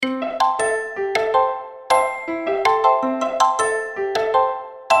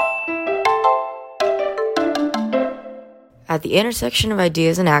At the intersection of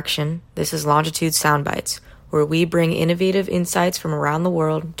ideas and action, this is Longitude Soundbites, where we bring innovative insights from around the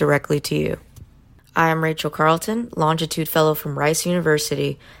world directly to you. I am Rachel Carlton, Longitude Fellow from Rice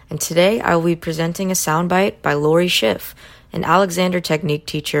University, and today I will be presenting a soundbite by Lori Schiff, an Alexander Technique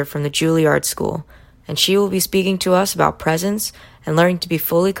teacher from the Juilliard School, and she will be speaking to us about presence and learning to be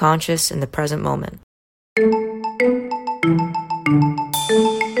fully conscious in the present moment.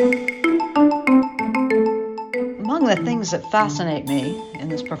 Among the things that fascinate me in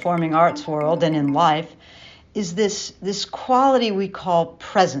this performing arts world and in life is this quality we call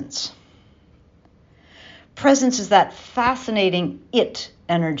presence. Presence is that fascinating it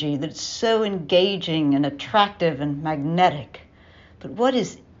energy that's so engaging and attractive and magnetic. But what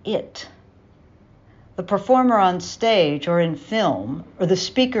is it? The performer on stage or in film, or the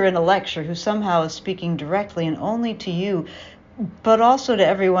speaker in a lecture who somehow is speaking directly and only to you, but also to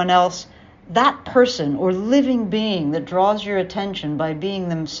everyone else, that person or living being that draws your attention by being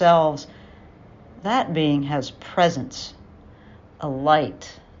themselves, that being has presence, a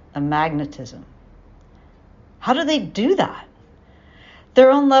light, a magnetism. How do they do that? Their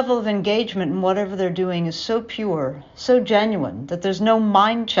own level of engagement in whatever they're doing is so pure, so genuine, that there's no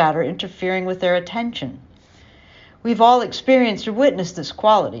mind chatter interfering with their attention. We've all experienced or witnessed this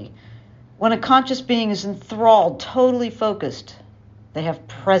quality. When a conscious being is enthralled, totally focused, they have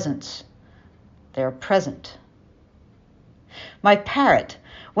presence. They are present. My parrot,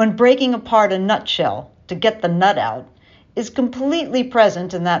 when breaking apart a nutshell to get the nut out, is completely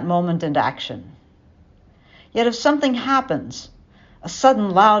present in that moment and action. Yet if something happens, a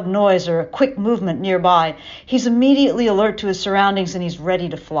sudden loud noise or a quick movement nearby, he's immediately alert to his surroundings and he's ready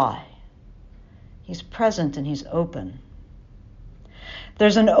to fly. He's present and he's open.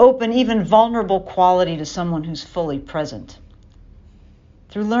 There's an open, even vulnerable quality to someone who's fully present.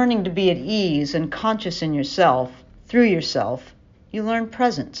 Through learning to be at ease and conscious in yourself, through yourself, you learn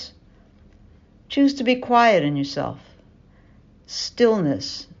presence. Choose to be quiet in yourself.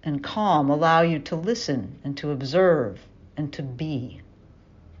 Stillness and calm allow you to listen and to observe and to be.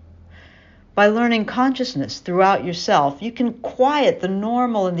 By learning consciousness throughout yourself, you can quiet the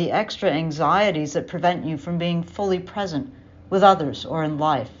normal and the extra anxieties that prevent you from being fully present with others or in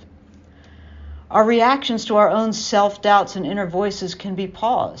life. Our reactions to our own self-doubts and inner voices can be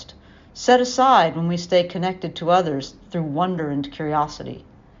paused, set aside when we stay connected to others through wonder and curiosity.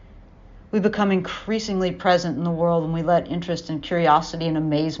 We become increasingly present in the world when we let interest and curiosity and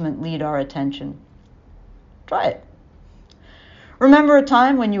amazement lead our attention. Try it. Remember a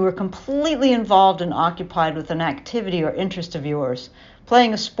time when you were completely involved and occupied with an activity or interest of yours,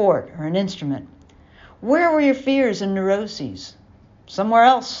 playing a sport or an instrument. Where were your fears and neuroses? Somewhere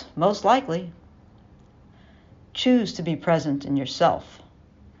else, most likely. Choose to be present in yourself.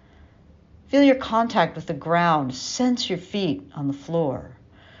 Feel your contact with the ground, sense your feet on the floor.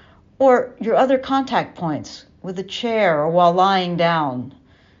 Or your other contact points with a chair or while lying down,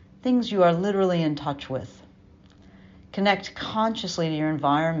 things you are literally in touch with. Connect consciously to your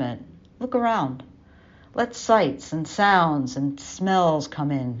environment. Look around. Let sights and sounds and smells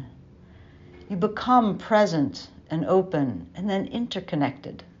come in. You become present and open and then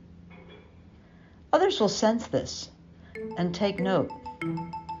interconnected. Others will sense this and take note.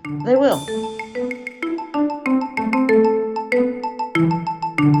 They will.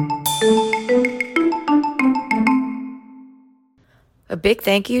 A big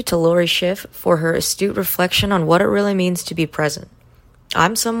thank you to Lori Schiff for her astute reflection on what it really means to be present.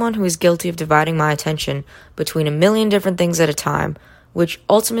 I'm someone who is guilty of dividing my attention between a million different things at a time, which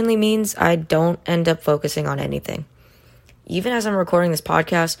ultimately means I don't end up focusing on anything. Even as I'm recording this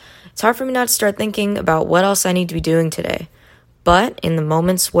podcast, it's hard for me not to start thinking about what else I need to be doing today. But in the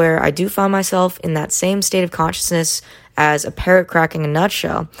moments where I do find myself in that same state of consciousness as a parrot cracking a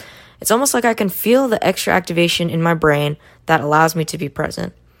nutshell, it's almost like I can feel the extra activation in my brain that allows me to be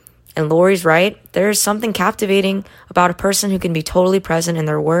present. And Lori's right, there's something captivating about a person who can be totally present in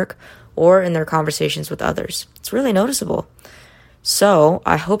their work or in their conversations with others. It's really noticeable. So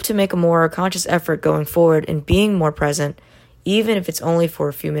I hope to make a more conscious effort going forward in being more present, even if it's only for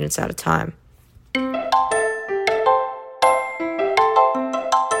a few minutes at a time.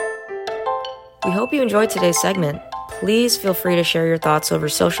 We hope you enjoyed today's segment. Please feel free to share your thoughts over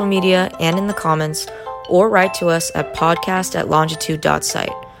social media and in the comments, or write to us at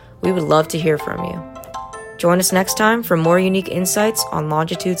podcast@longitude.site. We would love to hear from you. Join us next time for more unique insights on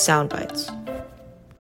Longitude Soundbites.